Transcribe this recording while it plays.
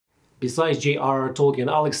Besides J.R.R.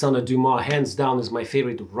 Tolkien, Alexandre Dumas hands down is my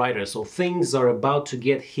favorite writer, so things are about to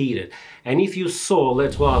get heated. And if you saw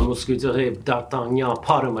Les Trois Mousquetaires d'Artagnan,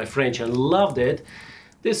 pardon my French, and loved it,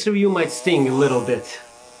 this review might sting a little bit.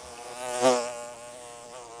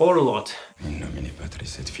 Or a lot.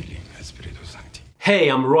 Hey,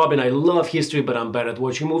 I'm Robin, I love history, but I'm bad at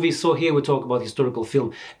watching movies, so here we talk about historical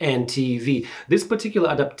film and TV. This particular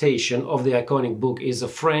adaptation of the iconic book is a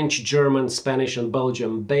French, German, Spanish and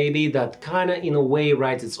Belgian baby that kinda in a way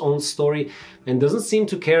writes its own story and doesn't seem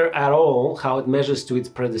to care at all how it measures to its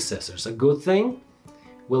predecessors. A good thing?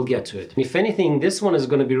 We'll get to it. If anything, this one is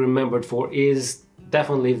gonna be remembered for is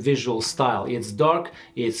definitely visual style. It's dark,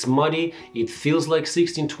 it's muddy, it feels like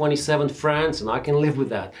 1627 France, and I can live with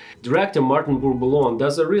that. Director Martin Bourboulon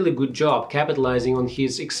does a really good job capitalizing on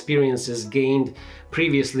his experiences gained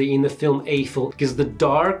previously in the film Eiffel, because the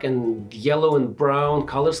dark and yellow and brown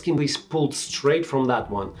color scheme is pulled straight from that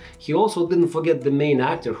one. He also didn't forget the main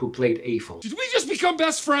actor who played Eiffel. Did we just become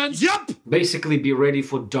best friends? Yup! Basically be ready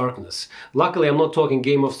for darkness. Luckily I'm not talking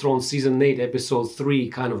Game of Thrones season 8 episode 3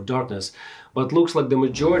 kind of darkness, but looks like the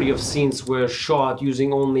majority of scenes were shot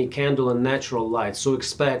using only candle and natural light, so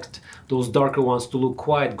expect those darker ones to look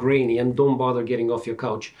quite grainy and don't bother getting off your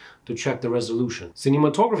couch to check the resolution.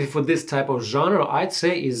 Cinematography for this type of genre, I'd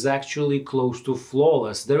say, is actually close to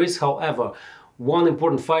flawless. There is, however, one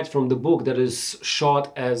important fight from the book that is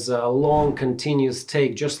shot as a long continuous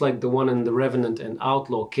take, just like the one in The Revenant and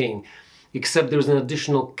Outlaw King. Except there's an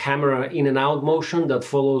additional camera in and out motion that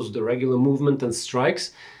follows the regular movement and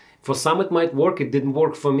strikes. For some it might work, it didn't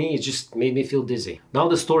work for me, it just made me feel dizzy. Now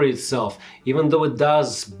the story itself, even though it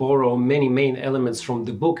does borrow many main elements from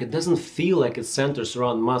the book, it doesn't feel like it centers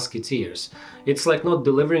around musketeers. It's like not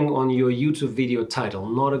delivering on your YouTube video title,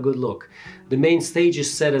 not a good look. The main stage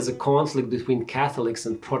is set as a conflict between Catholics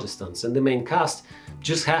and Protestants, and the main cast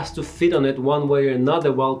just has to fit on it one way or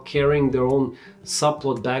another while carrying their own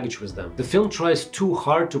subplot baggage with them. The film tries too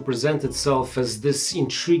hard to present itself as this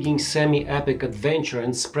intriguing semi-epic adventure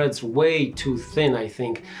and spreads way too thin, I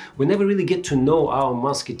think. We never really get to know our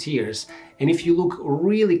musketeers, and if you look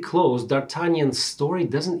really close, D'Artagnan's story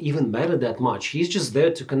doesn't even matter that much. He's just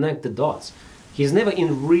there to connect the dots. He's never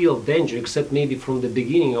in real danger, except maybe from the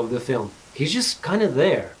beginning of the film. He's just kind of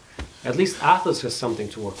there. At least Athos has something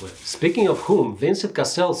to work with. Speaking of whom, Vincent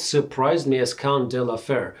Cassel surprised me as Count de la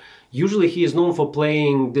Fère. Usually he is known for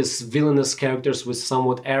playing these villainous characters with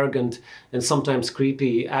somewhat arrogant and sometimes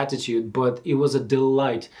creepy attitude, but it was a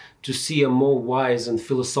delight to see a more wise and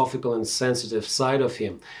philosophical and sensitive side of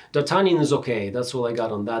him. D'Artagnan is okay, that's all I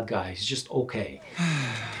got on that guy, he's just okay.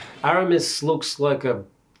 Aramis looks like a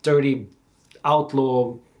dirty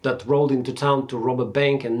outlaw that rolled into town to rob a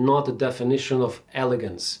bank and not the definition of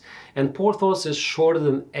elegance. And Porthos is shorter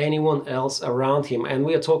than anyone else around him, and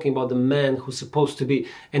we are talking about the man who's supposed to be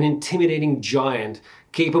an intimidating giant,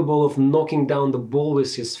 capable of knocking down the bull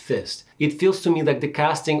with his fist. It feels to me like the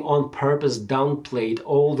casting on purpose downplayed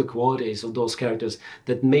all the qualities of those characters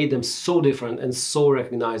that made them so different and so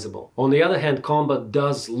recognizable. On the other hand, combat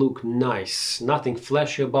does look nice. Nothing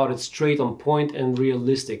flashy about it, straight on point and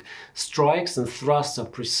realistic. Strikes and thrusts are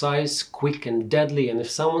precise, quick and deadly, and if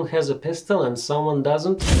someone has a pistol and someone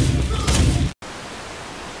doesn't...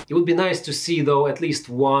 It would be nice to see, though, at least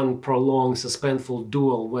one prolonged, suspenseful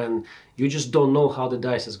duel when you just don't know how the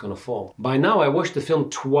dice is gonna fall. By now I watched the film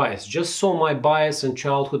twice, just so my bias and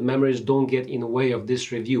childhood memories don't get in the way of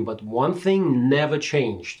this review, but one thing never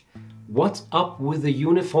changed. What's up with the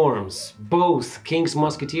uniforms? Both King's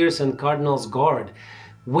Musketeers and Cardinal's Guard.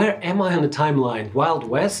 Where am I on the timeline? Wild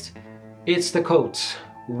West? It's the coats.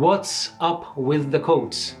 What's up with the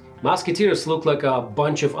coats? Musketeers look like a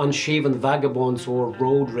bunch of unshaven vagabonds or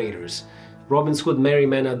road raiders. Robin Hood merry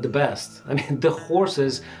men at the best. I mean, the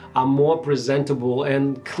horses are more presentable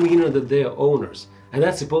and cleaner than their owners. And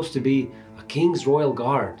that's supposed to be a King's Royal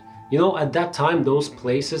Guard. You know, at that time those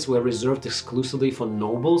places were reserved exclusively for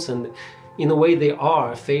nobles, and in a way they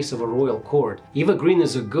are a face of a royal court. Eva Green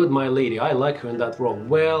is a good my lady, I like her in that role.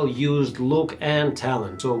 Well used look and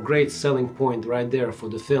talent, so great selling point right there for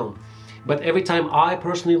the film. But every time I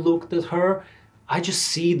personally looked at her, I just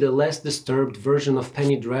see the less disturbed version of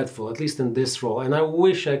Penny Dreadful, at least in this role, and I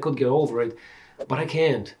wish I could get over it, but I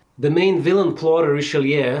can't. The main villain plotter,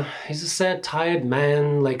 Richelieu, is a sad, tired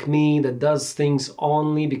man like me that does things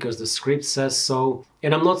only because the script says so.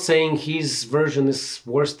 And I'm not saying his version is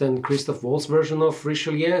worse than Christoph Waltz's version of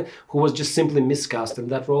Richelieu, who was just simply miscast in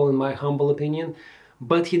that role in my humble opinion,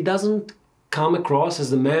 but he doesn't come across as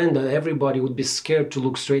the man that everybody would be scared to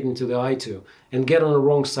look straight into the eye to and get on the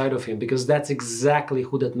wrong side of him, because that's exactly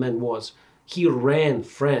who that man was. He ran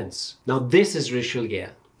France. Now this is Richelieu.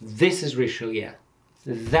 This is Richelieu.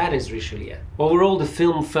 That is Richelieu. Overall, the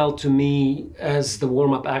film felt to me as the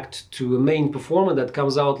warm-up act to a main performance that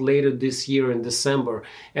comes out later this year in December.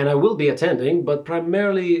 And I will be attending, but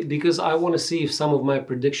primarily because I want to see if some of my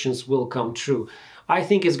predictions will come true. I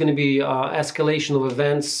think it's going to be escalation of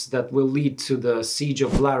events that will lead to the Siege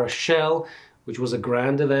of La Rochelle, which was a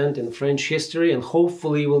grand event in French history, and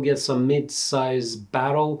hopefully we'll get some mid-size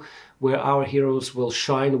battle where our heroes will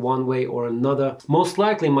shine one way or another. Most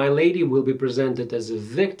likely Milady will be presented as a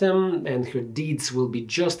victim and her deeds will be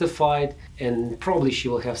justified, and probably she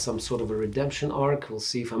will have some sort of a redemption arc. We'll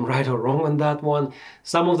see if I'm right or wrong on that one.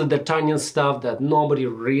 Some of the D'Artagnan stuff that nobody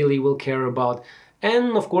really will care about,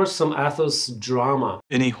 and of course some Athos drama.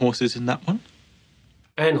 Any horses in that one?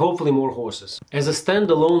 And hopefully more horses. As a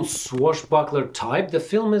standalone swashbuckler type, the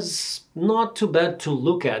film is not too bad to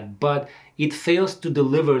look at, but it fails to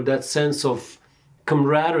deliver that sense of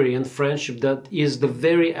camaraderie and friendship that is the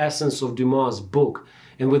very essence of Dumas' book.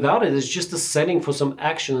 And without it, it's just a setting for some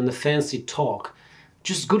action and a fancy talk.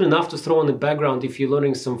 Just good enough to throw in the background if you're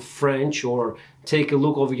learning some French, or take a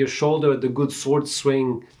look over your shoulder at the good sword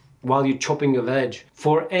swing while you're chopping a veg.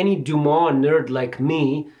 For any Dumas nerd like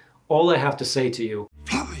me, all I have to say to you: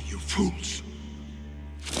 Fly, you fools!